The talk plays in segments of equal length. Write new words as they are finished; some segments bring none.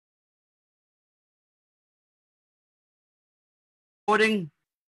recording.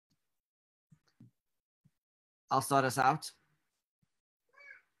 I'll start us out.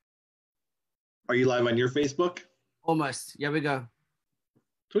 Are you live on your Facebook? Almost. Here we go.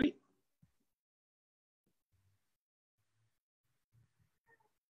 Tweet.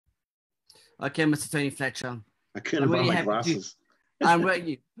 Okay, Mr. Tony Fletcher. I couldn't find my glasses. I'm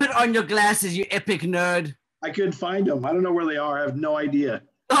ready. Put on your glasses, you epic nerd. I couldn't find them. I don't know where they are. I have no idea.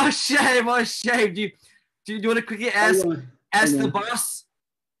 Oh, shame. Oh, shame. Do you want to quickly ask the boss?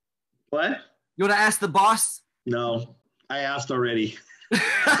 What? You want to ask the boss? No, I asked already.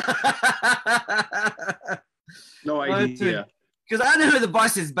 No idea. Because I know who the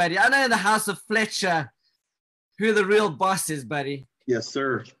boss is, buddy. I know in the House of Fletcher who the real boss is, buddy. Yes,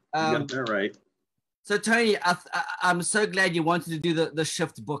 sir. You got that right. So, Tony, I'm so glad you wanted to do the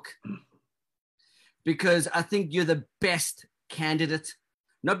shift book, because I think you're the best candidate.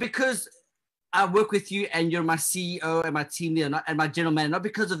 Not because I work with you and you're my CEO and my team leader and my general manager, not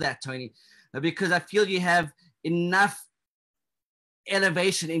because of that, Tony, but because I feel you have enough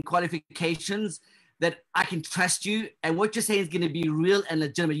elevation in qualifications that I can trust you, and what you're saying is going to be real and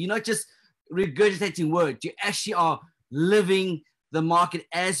legitimate. You're not just regurgitating words. You actually are living the market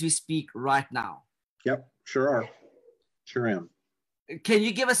as we speak right now. Yep, sure are. Sure am. Can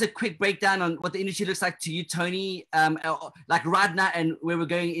you give us a quick breakdown on what the industry looks like to you, Tony, like right now and where we're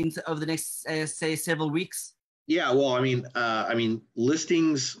going into over the next, say, several weeks? Yeah, well, I mean,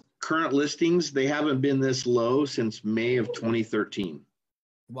 current listings, they haven't been this low since May of 2013.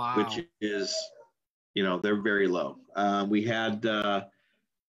 Wow. Which is, they're very low. We had,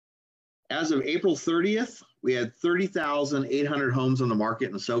 as of April 30th, we had 30,800 homes on the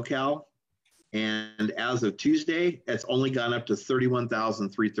market in SoCal. And as of Tuesday, it's only gone up to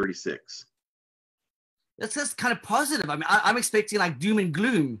 31,336. That's just kind of positive. I mean, I'm expecting like doom and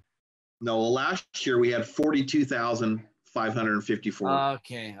gloom. No, well, last year we had 42,554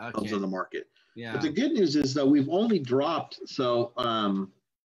 homes on the market. Yeah. But the good news is, though, we've only dropped. So our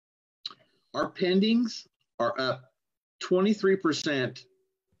pendings are up 23%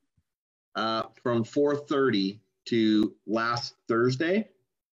 from 4/30 to last Thursday.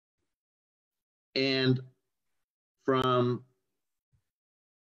 And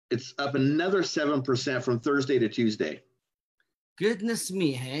it's up another 7% from Thursday to Tuesday. Goodness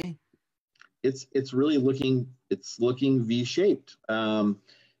me, hey? It's really looking V-shaped.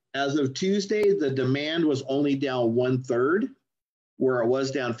 As of Tuesday, the demand was only down 1/3, where it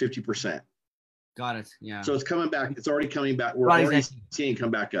was down 50%. Got it. Yeah. So it's coming back. It's already coming back. We're already seeing it come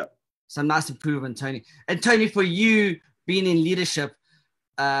back up. Some nice improvement, Tony. And Tony, for you being in leadership,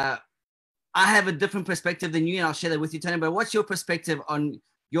 I have a different perspective than you, and I'll share that with you, Tony. But what's your perspective on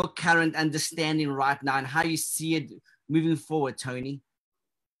your current understanding right now and how you see it moving forward, Tony?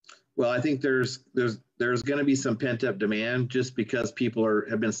 Well, I think there's going to be some pent up demand just because people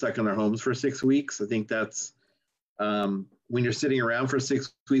have been stuck in their homes for 6 weeks. I think that's when you're sitting around for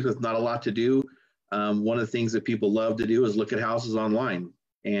 6 weeks with not a lot to do. One of the things that people love to do is look at houses online,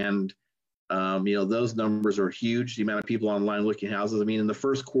 and those numbers are huge. The amount of people online looking at houses. I mean, in the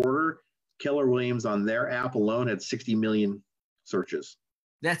first quarter, Keller Williams on their app alone had 60 million searches.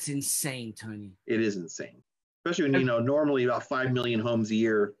 That's insane, Tony. It is insane. Especially when, normally about 5 million homes a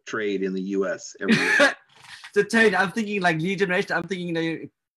year trade in the U.S. every year. So, Tony, I'm thinking like lead generation. I'm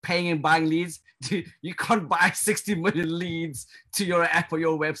thinking, paying and buying leads. You can't buy 60 million leads to your app or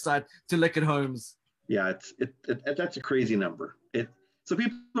your website to look at homes. Yeah, that's a crazy number. So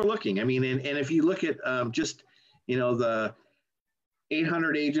people are looking. I mean, and if you look at just, the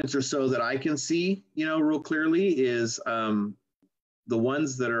 800 agents or so that I can see, real clearly is the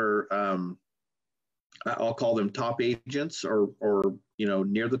ones that are, I'll call them top agents or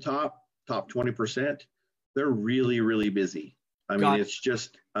near the top 20%. They're really, really busy. I mean, it's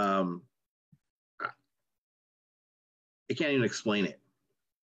just, I can't even explain it.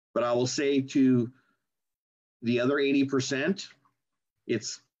 But I will say to the other 80%,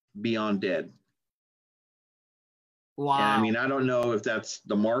 it's beyond dead. Wow. And, I mean, I don't know if that's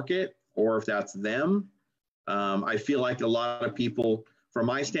the market or if that's them. I feel like a lot of people, from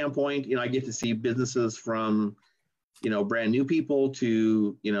my standpoint, I get to see businesses from, brand new people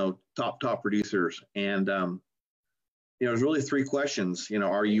to, top producers. And, there's really 3 questions.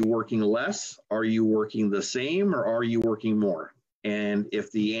 Are you working less? Are you working the same? Or are you working more? And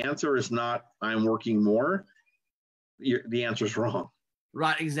if the answer is not, I'm working more, the answer is wrong.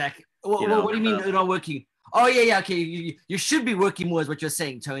 Right, exactly. What do you mean you're not working? Oh, yeah, okay. You should be working more is what you're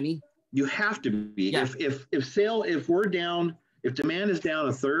saying, Tony. You have to be. Yeah. If we're down, if demand is down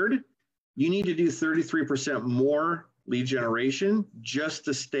 1/3, you need to do 33% more lead generation just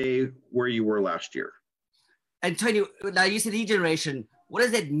to stay where you were last year. And Tony, now you said lead generation. What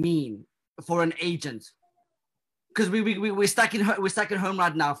does that mean for an agent? Because we're stuck in home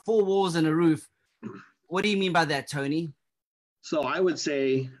right now, 4 walls and a roof. What do you mean by that, Tony? So I would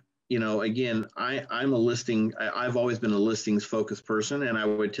say, again, I'm a listing. I've always been a listings focused person, and I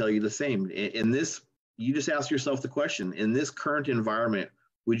would tell you the same. In this, you just ask yourself the question: in this current environment,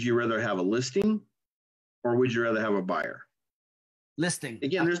 would you rather have a listing, or would you rather have a buyer? Listing.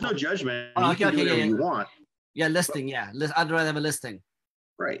 Again, there's no judgment. Oh, you can do whatever you want. Yeah, listing. Yeah, I'd rather have a listing.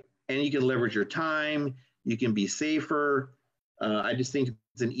 Right, and you can leverage your time. You can be safer. I just think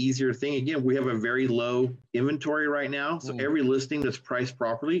it's an easier thing. Again, we have a very low inventory right now, so every listing that's priced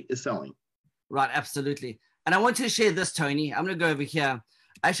properly is selling. Right, absolutely. And I want you to share this, Tony. I'm going to go over here.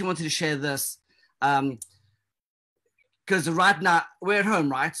 I actually wanted to share this because right now we're at home,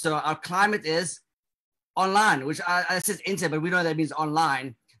 right? So our climate is online, which I says internet, but we know that means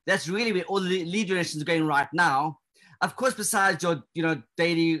online. That's really where all the lead generation is going right now. Of course, besides your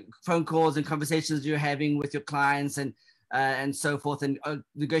daily phone calls and conversations you're having with your clients and so forth, and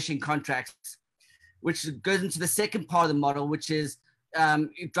negotiating contracts, which goes into the second part of the model, which is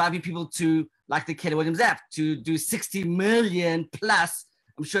driving people to, like the Keller Williams app, to do 60 million plus.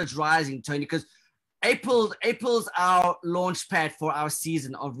 I'm sure it's rising, Tony, because April's our launch pad for our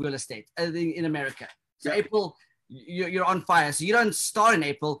season of real estate in America. So April, you're on fire. So you don't start in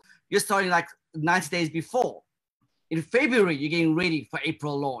April, you're starting like 90 days before. In February, you're getting ready for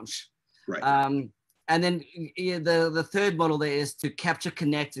April launch. Right. And then the third model there is to capture,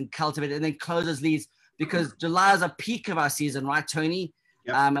 connect, and cultivate, and then close those leads, because July is a peak of our season, right, Tony?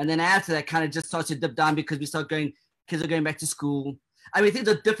 Yep. And then after that, kind of just starts to dip down because kids are going back to school. I mean, things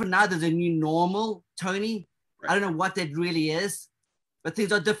are different now. There's a new normal, Tony. Right. I don't know what that really is, but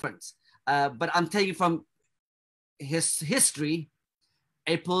things are different. But I'm telling you from history,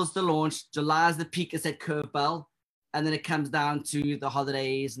 April's the launch, July is the peak, it's that curveball. And then it comes down to the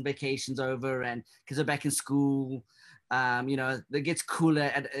holidays and vacations over, and kids are back in school. It gets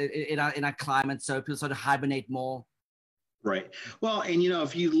cooler in our climate, so people sort of hibernate more. Right. Well, and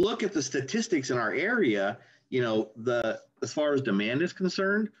if you look at the statistics in our area, as far as demand is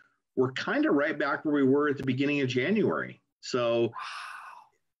concerned, we're kind of right back where we were at the beginning of January. So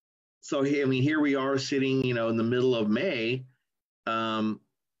here we are sitting, in the middle of May, and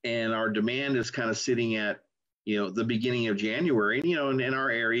our demand is kind of sitting at the beginning of January, and in our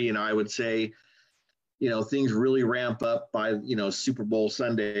area, I would say, things really ramp up by, Super Bowl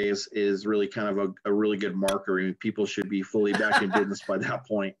Sunday is really kind of a really good marker. I mean, people should be fully back in business by that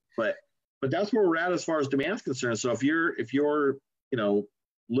point. But that's where we're at as far as demand is concerned. So if you're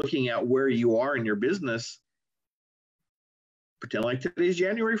looking at where you are in your business, pretend like today's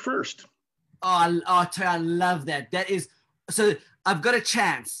January 1st. Oh, I love that. That is, so I've got a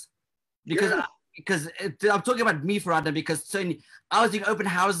chance because I'm talking about me for right now, because certainly I was doing open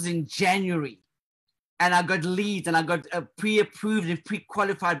houses in January, and I got leads and I got pre-approved and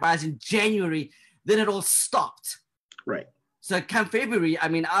pre-qualified buyers in January. Then it all stopped. Right. So come February, I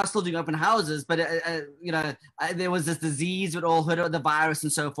mean, I was still doing open houses, but there was this disease with all the virus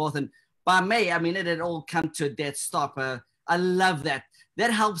and so forth. And by May, I mean, it had all come to a dead stop. I love that.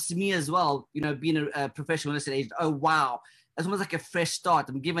 That helps me as well, being a professional real estate agent. Oh, wow. It's almost like a fresh start.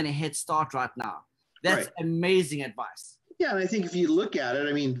 I'm given a head start right now. That's right. Amazing advice. Yeah, and I think if you look at it,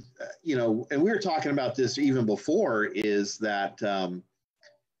 I mean, and we were talking about this even before, is that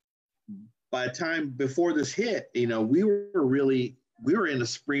by the time before this hit, we were in the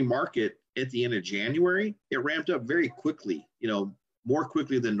spring market at the end of January. It ramped up very quickly, more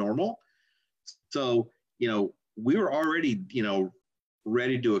quickly than normal. So, we were already,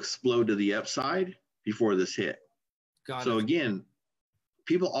 ready to explode to the upside before this hit. So again,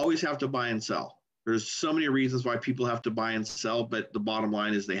 people always have to buy and sell. There's so many reasons why people have to buy and sell, but the bottom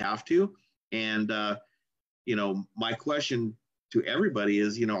line is they have to. And, my question to everybody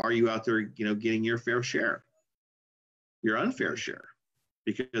is, are you out there, getting your fair share, your unfair share,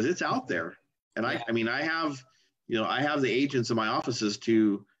 because it's out there. And I have the agents in my offices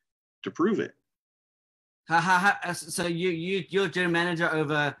to prove it. So you're general manager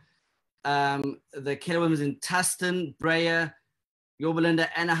over the Keller Williams in Tustin, Brea, Yorba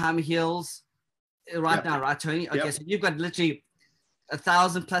Linda, Anaheim Hills right now, right, Tony? Okay, so you've got literally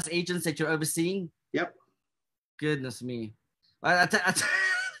 1,000 plus agents that you're overseeing? Yep. Goodness me. I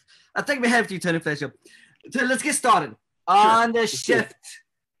take my hat to you, Tony Fletcher. So let's get started. On the shift.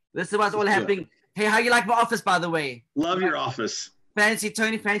 This is what's all happening. Hey, how you like my office, by the way? Love your office. Fancy,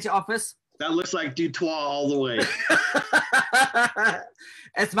 Tony, fancy office? That looks like du-twa all the way.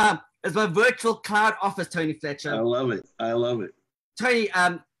 It's my virtual cloud office, Tony Fletcher. I love it. Tony,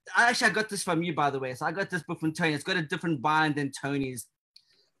 I got this from you, by the way. So I got this book from Tony. It's got a different bind than Tony's.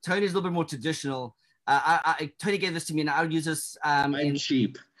 Tony's a little bit more traditional. Tony gave this to me, and I would use this. I'm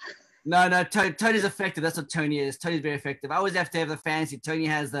cheap. No, Tony's effective. That's what Tony is. Tony's very effective. I always have to have the fancy. Tony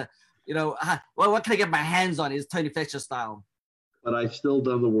has the, what can I get my hands on is Tony Fletcher style. But I've still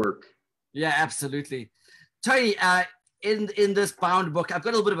done the work. Yeah, absolutely. Tony, in this bound book, I've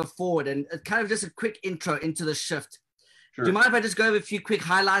got a little bit of a forward and kind of just a quick intro into the shift. Sure. Do you mind if I just go over a few quick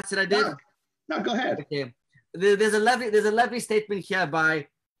highlights that I did? No, go ahead. Okay. There's a lovely statement here by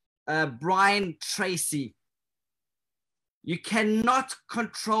Brian Tracy. You cannot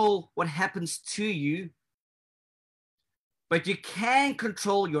control what happens to you, but you can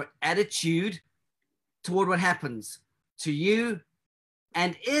control your attitude toward what happens to you.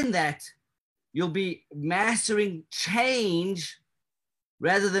 And in that, you'll be mastering change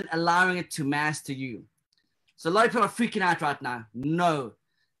rather than allowing it to master you. So a lot of people are freaking out right now. No,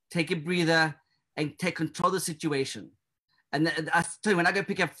 take a breather and take control of the situation. And I tell you, when I go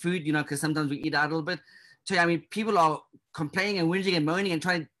pick up food, because sometimes we eat out a little bit. So, I mean, people are complaining and whinging and moaning and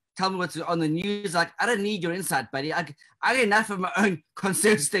trying to tell me what's on the news. Like, I don't need your insight, buddy. I got enough of my own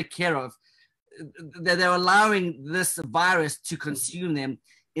concerns to take care of. They're allowing this virus to consume them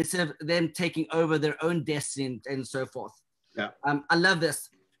instead of them taking over their own destiny and so forth. Yeah. I love this.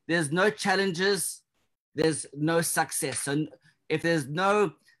 There's no challenges. There's no success. So if there's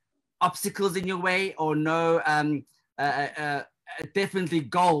no obstacles in your way or no definitely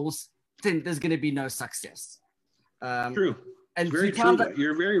goals, then there's going to be no success. True. And very true.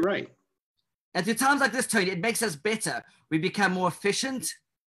 You're very right. And through times like this, Tony, it makes us better. We become more efficient.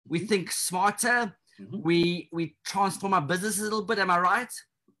 We think smarter. Mm-hmm. We transform our business a little bit. Am I right?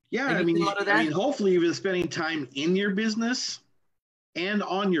 Yeah. I mean, hopefully you've been spending time in your business and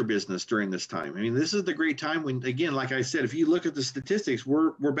on your business during this time. I mean, this is the great time when, again, like I said, if you look at the statistics,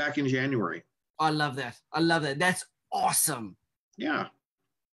 we're back in January. I love that. That's awesome. Yeah.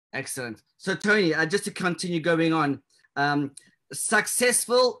 Excellent. So, Tony, just to continue going on,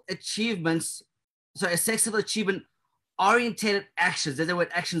 successful achievement oriented actions, there's the word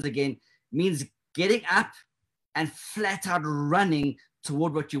actions again, means getting up and flat out running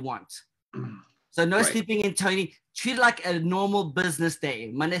toward what you want. So no sleeping in, Tony. Treat it like a normal business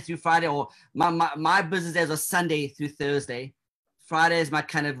day, Monday through Friday, or my business days are Sunday through Thursday. Friday is my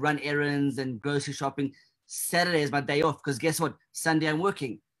kind of run errands and grocery shopping. Saturday is my day off because guess what? Sunday I'm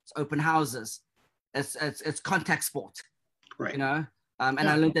working. It's open houses. It's contact sport. Right. And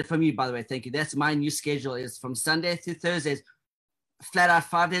I learned that from you, by the way. Thank you. That's my new schedule is from Sunday through Thursdays, flat out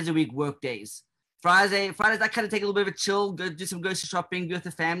 5 days a week, work days. Fridays, I kind of take a little bit of a chill, go do some grocery shopping, be with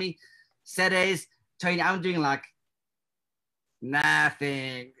the family. Saturdays, Tony, I'm doing like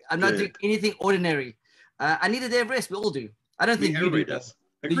nothing. I'm not doing anything ordinary. I need a day of rest. We all do. I don't think everybody you do. Does.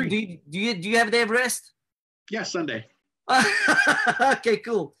 Do you have a day of rest? Yeah, Sunday. Okay,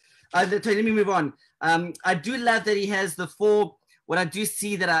 cool. Tony, let me move on. I do love that he has the four. What I do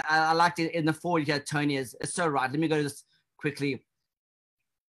see that I liked it in the forward here, Tony, is so right. Let me go to this quickly.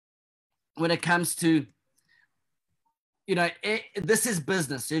 When it comes to, this is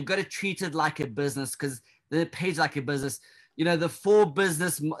business. So you've got to treat it like a business because the page like a business. The four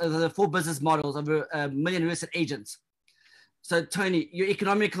business models of a million real estate agents. So Tony, your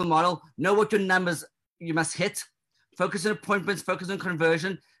economical model, know what your numbers you must hit. Focus on appointments, focus on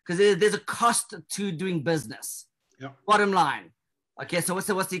conversion, because there's a cost to doing business. Yep. Bottom line. Okay, so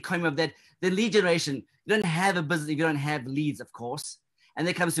what's the economy of that? The lead generation. You don't have a business if you don't have leads, of course. And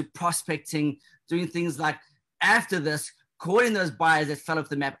then it comes to prospecting, doing things like after this, calling those buyers that fell off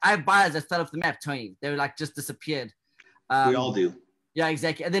the map. I have buyers that fell off the map, Tony. They were like just disappeared. We all do. Yeah,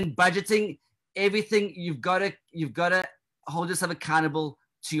 exactly. And then budgeting, everything you've got to hold yourself accountable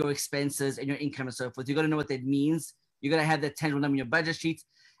to your expenses and your income and so forth. You've got to know what that means. You've got to have that tangible number in your budget sheet.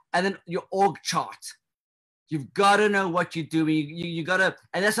 And then your org chart. You've got to know what you're doing. You got to,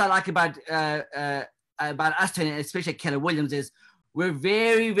 and that's what I like about us, Tony, especially at Keller Williams, is we're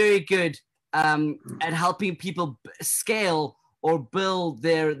very, very good at helping people scale or build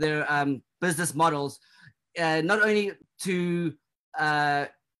their business models, not only to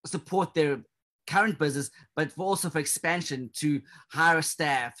support their current business, but also for expansion, to hire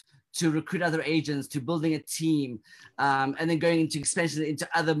staff, to recruit other agents, to building a team, and then going into expansion into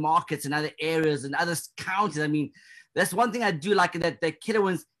other markets and other areas and other counties. I mean, that's one thing I do like that Keller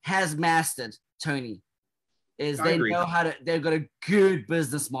Williams has mastered, Tony, is they've got a good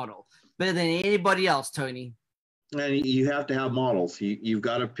business model, better than anybody else, Tony. And you have to have models. You've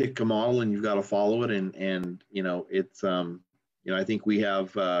got to pick a model and you've got to follow it. And it's, I think we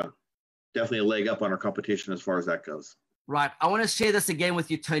have definitely a leg up on our competition as far as that goes. Right. I want to share this again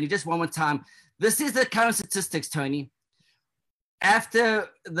with you, Tony, just one more time. This is the current statistics, Tony. After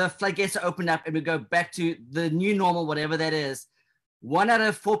the floodgates are opened up and we go back to the new normal, whatever that is, 1 out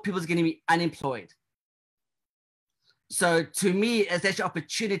of 4 people is going to be unemployed. So to me, it's actually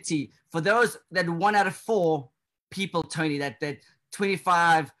opportunity for those that 1 out of 4 people, Tony, that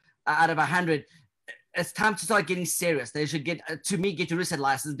 25 out of 100, it's time to start getting serious. They should get your real estate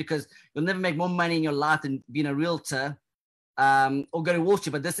license, because you'll never make more money in your life than being a realtor or go to Wall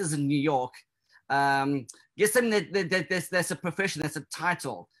Street, but this is in New York. Get something that's a profession, that's a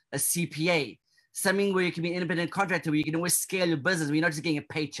title, a CPA, something where you can be an independent contractor, where you can always scale your business, where you're not just getting a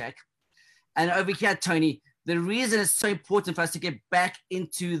paycheck. And over here, Tony, the reason it's so important for us to get back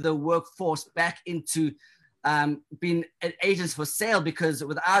into the workforce, back into being agents for sale, because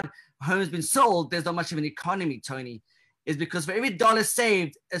without homes being sold, there's not much of an economy, Tony, is because for every dollar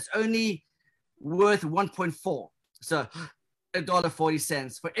saved, it's only worth 1.4. So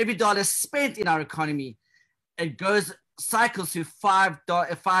 $1.40. For every dollar spent in our economy, it cycles to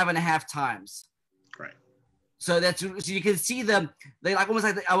 5.5 times. Right. So you can see they like almost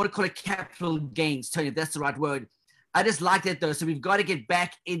like I want to call it capital gains, Tony, if that's the right word. I just like that though. So we've got to get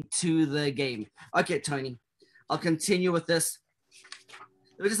back into the game. Okay, Tony, I'll continue with this.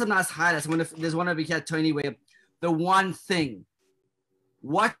 There was just some nice highlights. There's one over here, Tony, where the one thing.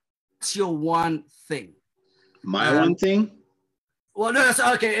 What's your one thing? My one thing? Well, no,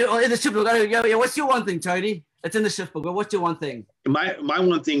 so, okay. In the shift book, what's your one thing, Tony? It's in the shift book, but what's your one thing? My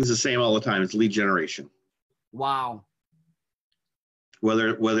one thing is the same all the time. It's lead generation. Wow.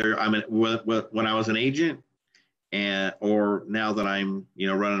 Whether when I was an agent or now that I'm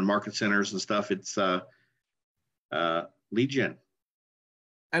running market centers and stuff, it's lead gen.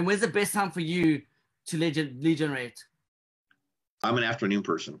 And when's the best time for you to lead generate? I'm an afternoon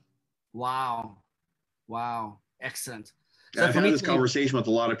person. Wow. Excellent. So I've had this conversation with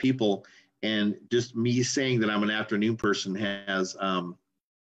a lot of people, and just me saying that I'm an afternoon person has a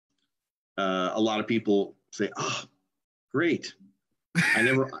lot of people say, "Oh, great!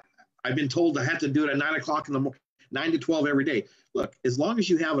 I've been told I have to do it at 9 o'clock in the morning, 9 to 12 every day." Look, as long as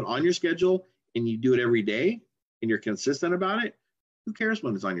you have it on your schedule and you do it every day and you're consistent about it, who cares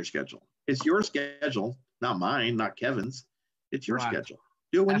when it's on your schedule? It's your schedule, not mine, not Kevin's. It's your schedule.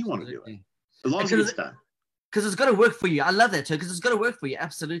 Do it when you want to do it, as long as it's done. Because it's got to work for you. I love that too, because it's got to work for you.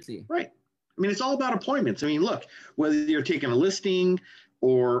 Absolutely. Right. I mean, it's all about appointments. I mean, look, whether you're taking a listing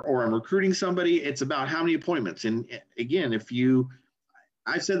or I'm recruiting somebody, it's about how many appointments. And again,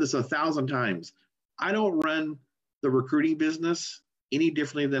 I've said this 1,000 times, I don't run the recruiting business any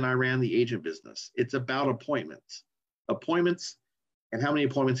differently than I ran the agent business. It's about appointments, and how many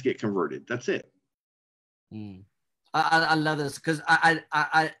appointments get converted. That's it. I love this, because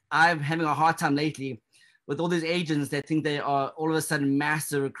I'm having a hard time lately with all these agents that think they are all of a sudden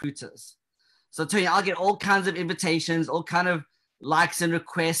master recruiters. So Tony, I'll get all kinds of invitations, all kind of likes and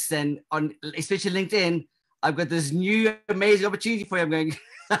requests, and on especially LinkedIn, I've got this new amazing opportunity for you. I'm going,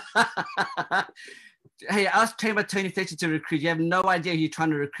 hey, I was trained by Tony Fletcher to recruit. You have no idea who you're trying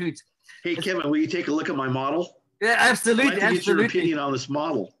to recruit. Hey, Kevin, will you take a look at my model? Yeah, absolutely. I'd like to get your opinion on this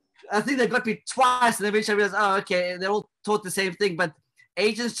model. I think they got me twice, and eventually I realized, oh, okay, they're all taught the same thing, but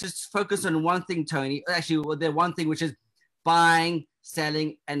agents just focus on one thing, Tony. Actually, they're one thing, which is buying,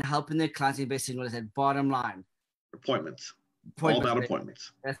 selling, and helping their clients invest in real estate. Bottom line. Appointments. All about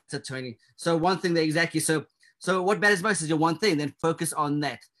appointments. That's it, Tony. So one thing that exactly. So what matters most is your one thing. Then focus on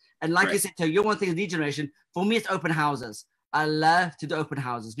that. And like you said, Tony, your one thing is lead generation. For me, it's open houses. I love to do open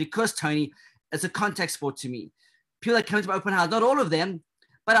houses because, Tony, it's a contact sport to me. People that come to my open house, not all of them,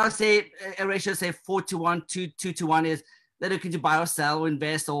 but I would say a ratio, say 4-1, 2-1 is they're looking to buy or sell or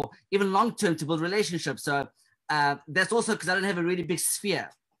invest or even long-term to build relationships. So that's also because I don't have a really big sphere.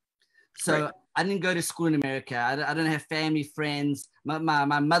 So I didn't go to school in America. I don't have family, friends. My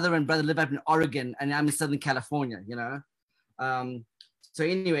mother and brother live up in Oregon, and I'm in Southern California, So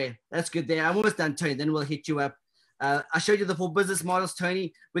anyway, that's good there. I'm almost done, Tony. Then we'll hit you up. I showed you the 4 business models,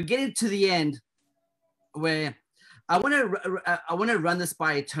 Tony. We're getting to the end where I want to run this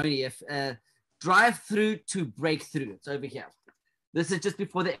by Tony. If drive through to breakthrough, it's over here. This is just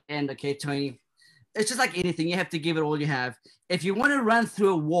before the end, okay, Tony? It's just like anything. You have to give it all you have. If you want to run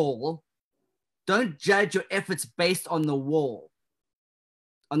through a wall, don't judge your efforts based on the wall,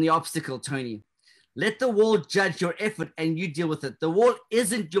 on the obstacle, Tony. Let the wall judge your effort and you deal with it. The wall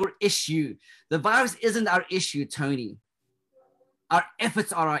isn't your issue. The virus isn't our issue, Tony. Our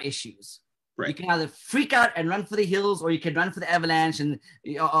efforts are our issues. Right. You can either freak out and run for the hills, or you can run for the avalanche and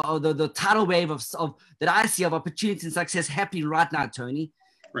or the tidal wave of that I see of opportunity and success happening right now, Tony.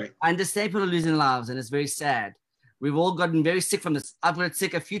 Right. I understand people are losing lives, and it's very sad. We've all gotten very sick from this. I've got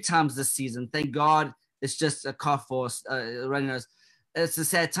sick a few times this season. Thank God it's just a cough or running nose. It's a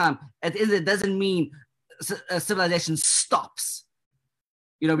sad time. At the end, it doesn't mean civilization stops.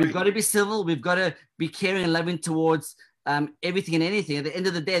 You know, we've got to be civil. We've got to be caring and loving towards everything and anything. At the end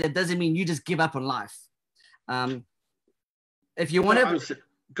of the day, that doesn't mean you just give up on life. If you want to...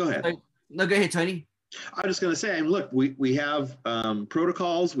 Go ahead. No, go ahead, Tony. I was just going to say, look, we have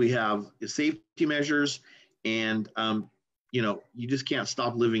protocols, we have safety measures, and, you know, you just can't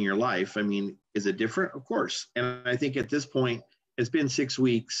stop living your life. I mean, is it different? Of course. And I think at this point, it's been 6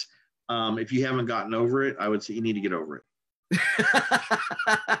 weeks. If you haven't gotten over it, I would say you need to get over it.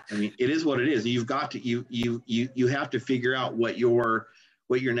 I mean, it is what it is. You've got to, you have to figure out what your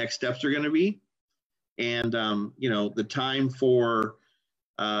next steps are going to be. And, you know, the time for,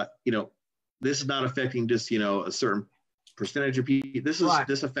 you know, this is not affecting just, you know, a certain percentage of people.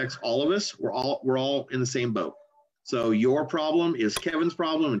 This affects all of us. We're all in the same boat. So your problem is Kevin's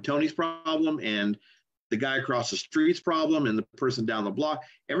problem and Tony's problem and the guy across the street's problem and the person down the block.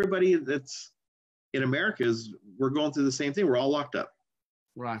 Everybody that's in America we're going through the same thing. We're all locked up.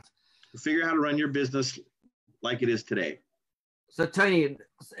 Right. Figure out how to run your business like it is today. So Tony,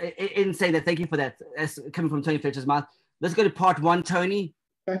 in saying that, thank you for that. That's coming from Tony Fletcher's mouth. Let's go to part one, Tony.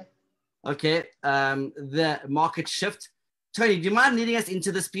 Okay. The market shift. Tony, do you mind leading us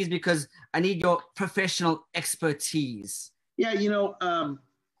into this, please? Because I need your professional expertise. Yeah, you know,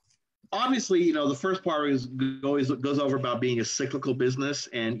 obviously, you know, the first part always goes over about being a cyclical business,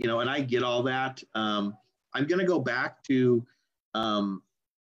 and you know, and I get all that. I'm going to go back to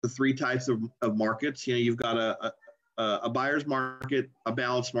the three types of markets. You know, you've got a buyer's market, a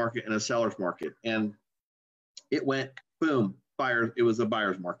balanced market, and a seller's market, and it went boom, it was a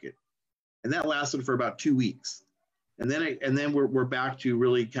buyer's market, and that lasted for about 2 weeks. And then we're back to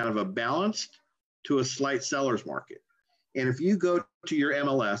really kind of a balanced to a slight seller's market. And if you go to your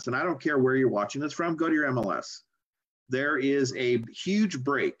MLS, and I don't care where you're watching this from, go to your MLS. There is a huge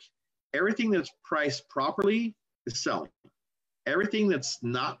break. Everything that's priced properly is selling. Everything that's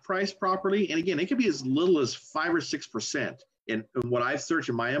not priced properly, and again, it could be as little as 5 or 6%. In what I've searched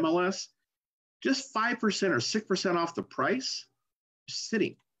in my MLS, just 5% or 6% off the price is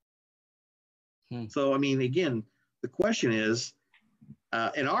sitting. So, I mean, again, the question is,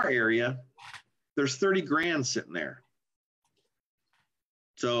 in our area, there's 30 grand sitting there.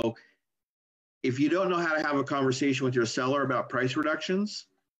 So if you don't know how to have a conversation with your seller about price reductions,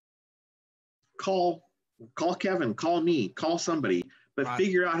 call Kevin, call me, call somebody, but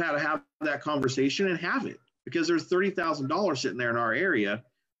figure out how to have that conversation and have it, because there's $30,000 sitting there in our area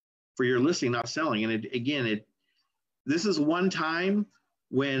for your listing not selling. And this is one time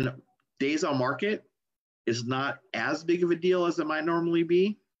when days on market is not as big of a deal as it might normally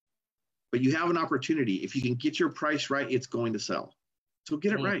be, but you have an opportunity. If you can get your price right, it's going to sell. So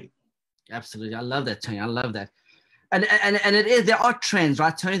get it right. Absolutely. I love that, Tony. I love that. And it is, there are trends,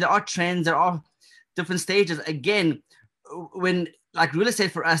 right, Tony? There are trends. There are different stages. Again, when like real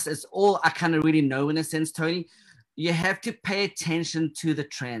estate for us, it's all I kind of really know in a sense, Tony. You have to pay attention to the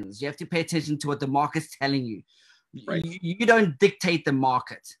trends. You have to pay attention to what the market's telling you. Right. You don't dictate the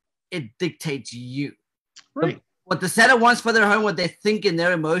market. It dictates you. Right. What the seller wants for their home, what they think in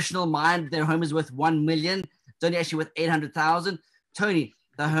their emotional mind, their home is worth 1 million. It's only actually worth 800,000. Tony,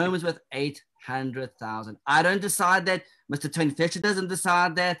 the home is worth 800,000. I don't decide that. Mr. Tony Fletcher doesn't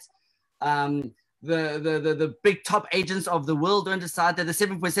decide that. The big top agents of the world don't decide that. The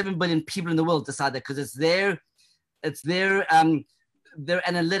 7.7 billion people in the world decide that, because it's their analytics.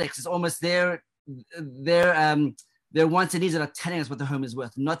 It's almost their wants and needs that are telling us what the home is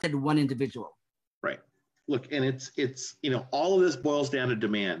worth, not that one individual. Right. Look, and it's you know, all of this boils down to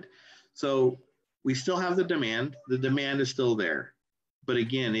demand. So we still have the demand. The demand is still there, but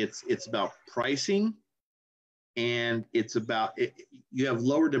again, it's about pricing, and it's about you have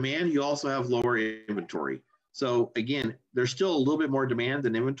lower demand. You also have lower inventory. So again, there's still a little bit more demand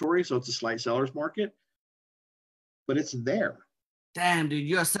than inventory. So it's a slight seller's market, but it's there. Damn, dude,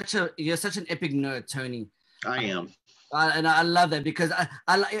 you're such an epic nerd, Tony. I am. And I love that, because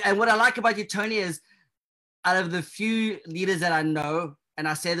and what I like about you, Tony, is out of the few leaders that I know, and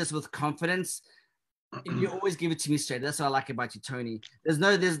I say this with confidence, you always give it to me straight. That's what I like about you, Tony. There's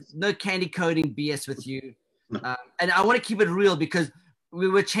no candy coating BS with you. And I want to keep it real, because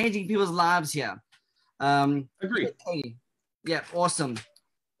we're changing people's lives here. Agreed. Tony. Yeah, awesome.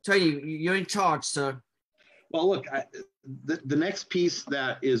 Tony, you're in charge, sir. Well, look, the next piece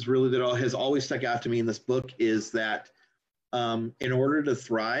that is really that has always stuck out to me in this book is that in order to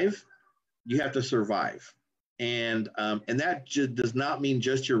thrive, you have to survive. And that just does not mean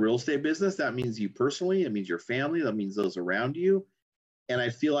just your real estate business. That means you personally. It means your family. That means those around you. And I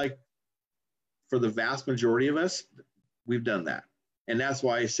feel like for the vast majority of us, we've done that. And that's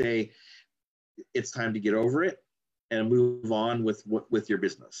why I say it's time to get over it and move on with your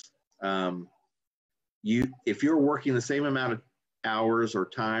business. If you're working the same amount of hours or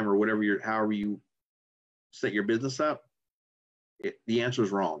time or however you set your business up, the answer is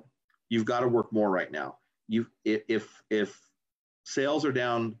wrong. You've got to work more right now. If sales are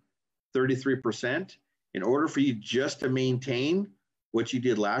down 33%, in order for you just to maintain what you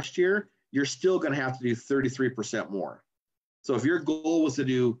did last year, you're still going to have to do 33% more. So if your goal was to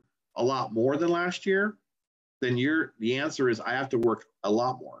do a lot more than last year, then the answer is I have to work a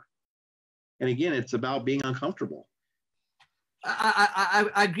lot more. And again, it's about being uncomfortable. I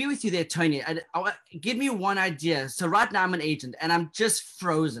agree with you there, Tony. Give me one idea. So right now I'm an agent and I'm just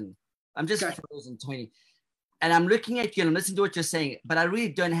frozen. Frozen, Tony. And I'm looking at you and I'm listening to what you're saying, but I really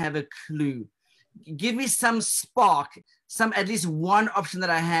don't have a clue. Give me some spark, at least one option that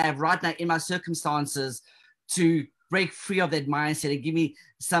I have right now in my circumstances to break free of that mindset and give me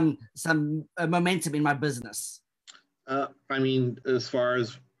some momentum in my business. I mean, as far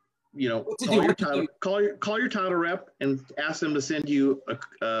as, call your title rep and ask them to send you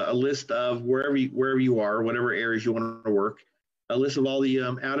a list of wherever you are, whatever areas you want to work, a list of all the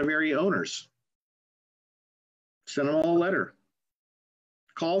out of area owners. Send them all a letter.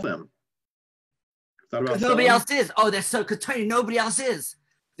 Call them. Because nobody else is. Oh, that's so. Because Tony, nobody else is.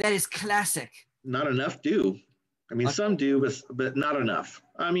 That is classic. Not enough do. I mean, some do, but not enough.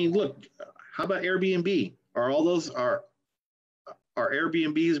 I mean, look. How about Airbnb? Are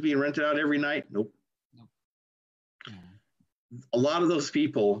Airbnbs being rented out every night? Nope. A lot of those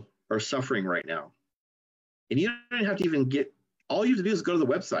people are suffering right now, and you don't have to even get. All you have to do is go to the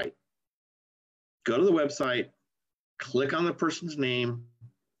website. Go to the website. Click on the person's name.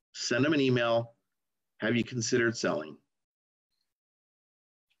 Send them an email. Have you considered selling?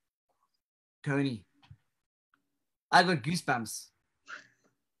 Tony, I got goosebumps.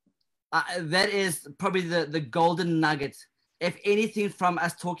 That is probably the golden nugget. If anything from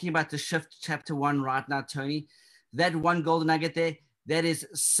us talking about the shift chapter 1 right now, Tony, that one golden nugget there, it's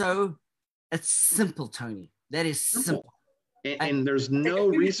simple, Tony. That is simple. And there's no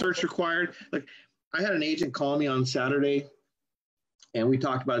research required. Like, I had an agent call me on Saturday, and we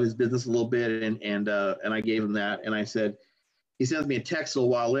talked about his business a little bit, and I gave him that, and I said, he sends me a text a little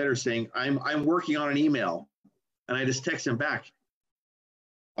while later saying, I'm working on an email, and I just text him back,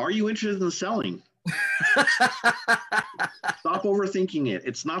 are you interested in selling? Stop overthinking it.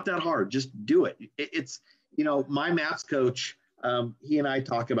 It's not that hard. Just do it. It's my MAPS coach, he and I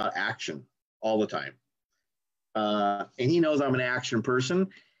talk about action all the time, and he knows I'm an action person.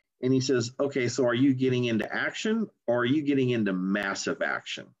 And he says, okay, so are you getting into action or are you getting into massive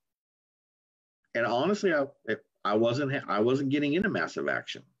action? And honestly, I wasn't getting into massive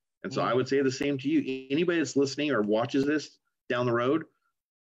action. And so I would say the same to you. Anybody that's listening or watches this down the road,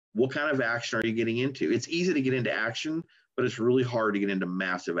 what kind of action are you getting into? It's easy to get into action, but it's really hard to get into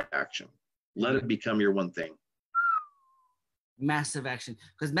massive action. Let it become your one thing. Massive action.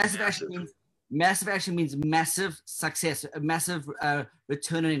 Because massive action means massive success, a massive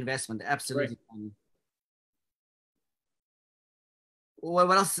return on investment. Absolutely. Right.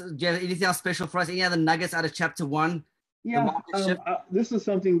 What else? Do you have anything else special for us? Any other nuggets out of chapter 1? Yeah, this is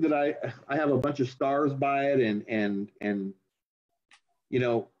something that I have a bunch of stars by it, and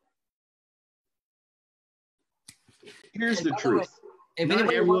here's the truth.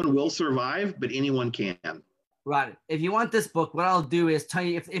 Not everyone will survive, but anyone can. Right. If you want this book, what I'll do is,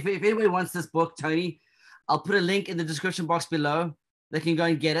 Tony, if anybody wants this book, Tony, I'll put a link in the description box below. They can go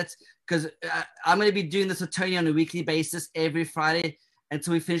and get it, because I'm going to be doing this with Tony on a weekly basis every Friday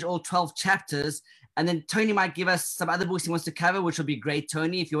until we finish all 12 chapters. And then Tony might give us some other books he wants to cover, which will be great,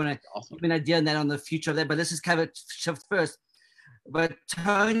 Tony, if you want to give an idea on that, on the future of that. But let's just cover shift first. But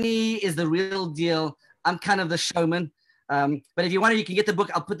Tony is the real deal. I'm kind of the showman. But if you want to, you can get the book.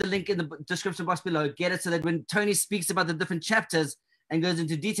 I'll put the link in the description box below. Get it so that when Tony speaks about the different chapters and goes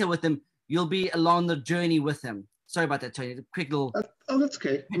into detail with them, you'll be along the journey with him. Sorry about that, Tony. A quick little. That's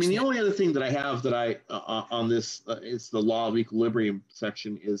okay. I mean, the only other thing that I have that on this is the law of equilibrium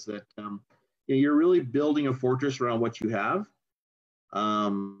section, is that you're really building a fortress around what you have.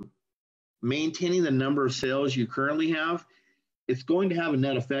 Maintaining the number of sales you currently have, it's going to have a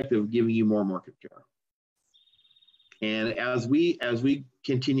net effect of giving you more market share. And as we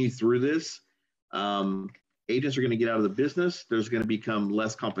continue through this, agents are going to get out of the business. There's going to become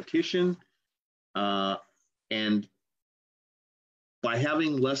less competition, and by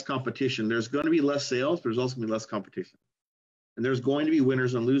having less competition, there's going to be less sales, but there's also going to be less competition. And there's going to be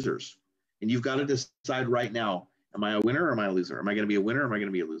winners and losers. And you've got to decide right now, am I a winner or am I a loser? Am I going to be a winner or am I going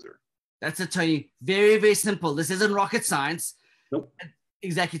to be a loser? That's it, Tony. Very, very simple. This isn't rocket science. Nope.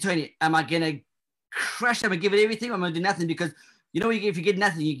 Exactly, Tony. Am I going to crush? Am I going to give it everything? Or am I going to do nothing? Because you know, if you get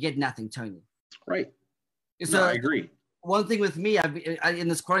nothing, you get nothing, Tony. Right. So no, I agree. One thing with me, in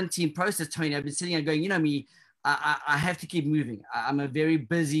this quarantine process, Tony, I've been sitting there going, you know me, I have to keep moving. I'm a very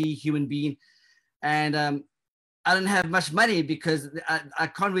busy human being. And I don't have much money because I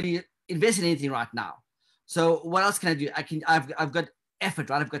can't really invest in anything right now. So what else can I do? I've got effort,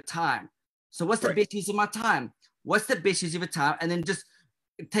 right? I've got time. So what's the best use of my time? What's the best use of your time? And then just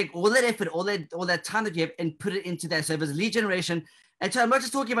take all that effort, all that time that you have and put it into that. So if it's lead generation, and so I'm not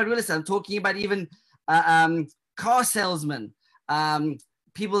just talking about real estate, I'm talking about even car salesmen,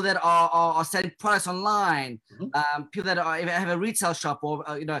 people that are selling products online, people that have a retail shop, or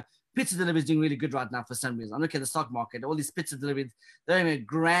pizza delivery is doing really good right now for some reason. I'm looking at the stock market, all these pizza deliveries, they're having a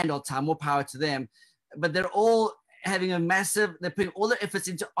grand old time, more power to them. But they're all having they're putting all their efforts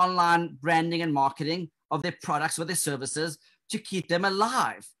into online branding and marketing of their products or their services to keep them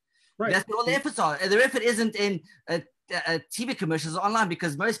alive. Right. That's what all the efforts are. And their effort isn't in TV commercials or online,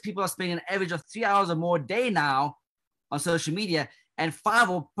 because most people are spending an average of 3 hours or more a day now on social media, and 5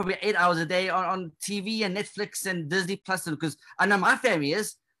 or probably 8 hours a day on TV and Netflix and Disney Plus. Because I know my family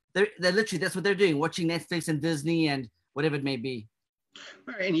is, they're literally, that's what they're doing, watching Netflix and Disney and whatever it may be.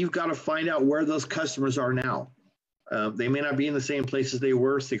 All right, and you've got to find out where those customers are now. They may not be in the same places they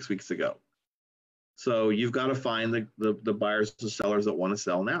were 6 weeks ago. So you've got to find the buyers and sellers that want to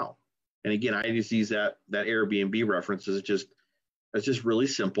sell now. And again, I just use that Airbnb reference as it's just really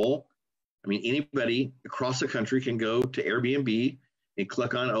simple. I mean, anybody across the country can go to Airbnb and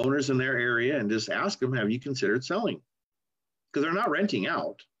click on owners in their area and just ask them, have you considered selling? Because they're not renting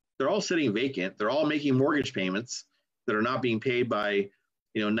out. They're all sitting vacant. They're all making mortgage payments that are not being paid by,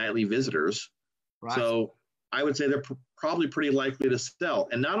 nightly visitors. Right. So I would say they're probably pretty likely to sell.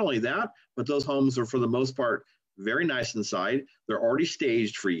 And not only that, but those homes are, for the most part, very nice inside. They're already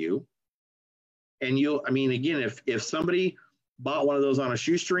staged for you. And again, if somebody bought one of those on a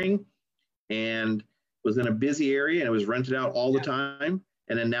shoestring and was in a busy area and it was rented out all the time,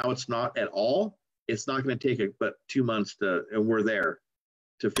 and then now it's not at all, it's not going to take but 2 months and we're there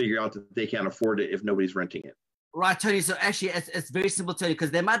to figure out that they can't afford it if nobody's renting it. Right, Tony. So actually, it's very simple, Tony,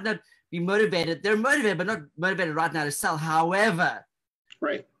 because they might not be motivated. They're motivated, but not motivated right now to sell. However,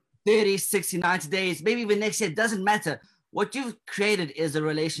 30, 60, 90 days, maybe even next year, it doesn't matter. What you've created is a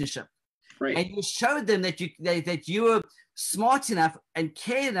relationship. Right. And you showed them that you were smart enough and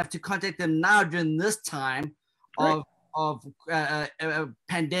cared enough to contact them now during this time of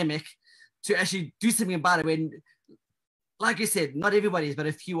pandemic to actually do something about it. When, like you said, not everybody is, but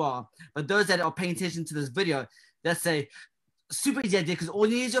a few are. But those that are paying attention to this video, that's a super easy idea, because all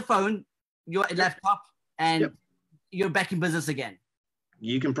you need is your phone, your laptop, and you're back in business again.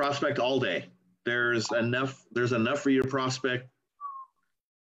 You can prospect all day. There's enough for you to prospect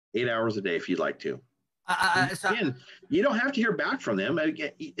 8 hours a day if you'd like to. Again, you don't have to hear back from them.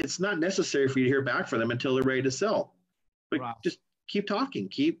 It's not necessary for you to hear back from them until they're ready to sell. But just keep talking,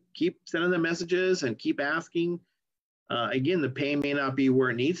 keep sending them messages, and keep asking. Again, the pain may not be where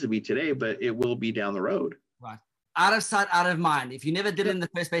it needs to be today, but it will be down the road. Right. Out of sight, out of mind. If you never did it in the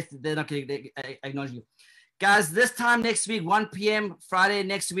first place, they're not going to acknowledge you. Guys, this time next week, 1 p.m. Friday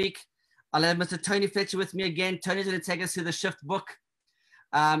next week, I'll have Mr. Tony Fletcher with me again. Tony's going to take us through the Shift book.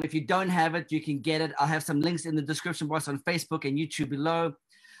 If you don't have it, you can get it. I'll have some links in the description box on Facebook and YouTube below.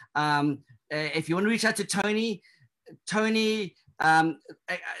 If you want to reach out to Tony, I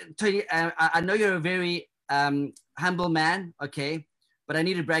know you're a very humble man, okay? But I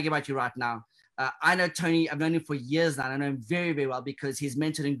need to brag about you right now. I know Tony, I've known him for years now. I know him very, very well because he's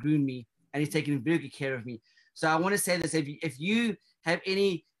mentored and groomed me, and he's taken very good care of me. So I want to say this, if you have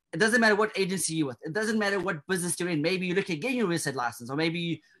any, it doesn't matter what agency you're with. It doesn't matter what business you're in. Maybe you look at getting your real estate license, or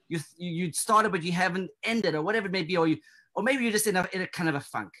maybe you started but you haven't ended, or whatever it may be, or maybe you're just in a kind of a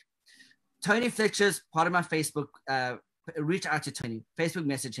funk. Tony Fletcher's part of my Facebook. Reach out to Tony. Facebook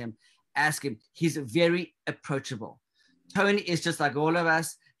message him. Ask him. He's very approachable. Tony is just like all of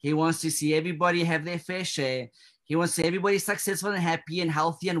us. He wants to see everybody have their fair share. He wants to see everybody successful and happy and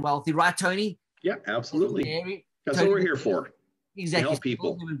healthy and wealthy. Right, Tony? Yeah, absolutely. That's what we're here for. Exactly. To help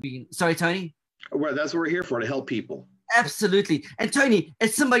people. Sorry, Tony? Well, that's what we're here for, to help people. Absolutely. And Tony,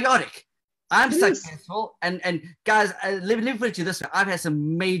 it's symbiotic. I'm successful. And guys, let me put it to you this way. I've had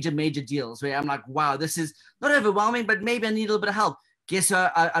some major deals where I'm like, wow, this is not overwhelming, but maybe I need a little bit of help. Guess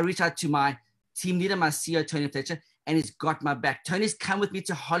what? I reach out to my team leader, my CEO, Tony Fletcher, and he's got my back. Tony's come with me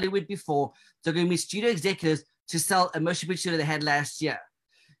to Hollywood before to give me studio executives to sell a motion picture they had last year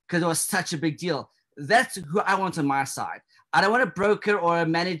because it was such a big deal. That's who I want on my side. I don't want a broker or a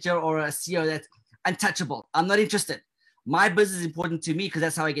manager or a CEO that's untouchable. I'm not interested. My business is important to me because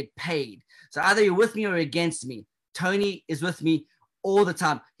that's how I get paid. So either you're with me or against me. Tony is with me all the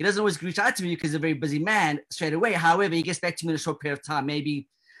time. He doesn't always reach out to me because he's a very busy man straight away. However, he gets back to me in a short period of time, maybe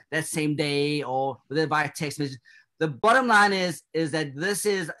that same day or via text message. The bottom line is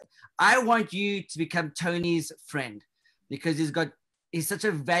that I want you to become Tony's friend because he's such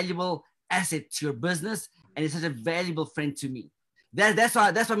a valuable asset to your business and he's such a valuable friend to me. That's why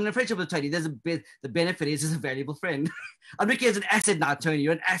I'm in a friendship with Tony. The benefit is he's a valuable friend. I'm looking as an asset now, Tony.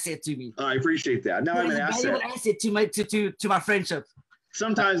 You're an asset to me. I appreciate that. Now I'm an asset. Valuable asset to my friendship.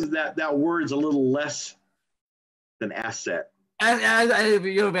 Sometimes that word's a little less than asset.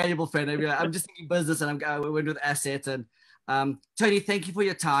 You're a valuable friend. I'm just thinking business, and I went with assets. And Tony, thank you for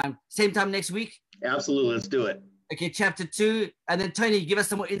your time. Same time next week. Absolutely, let's do it. Okay, chapter 2, and then Tony, give us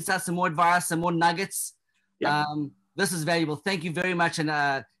some more insights, some more advice, some more nuggets. Yeah. This is valuable. Thank you very much, and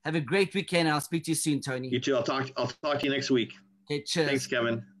have a great weekend. And I'll speak to you soon, Tony. You too. I'll talk to you next week. Okay, cheers. Thanks,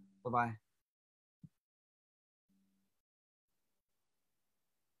 Kevin. Bye-bye.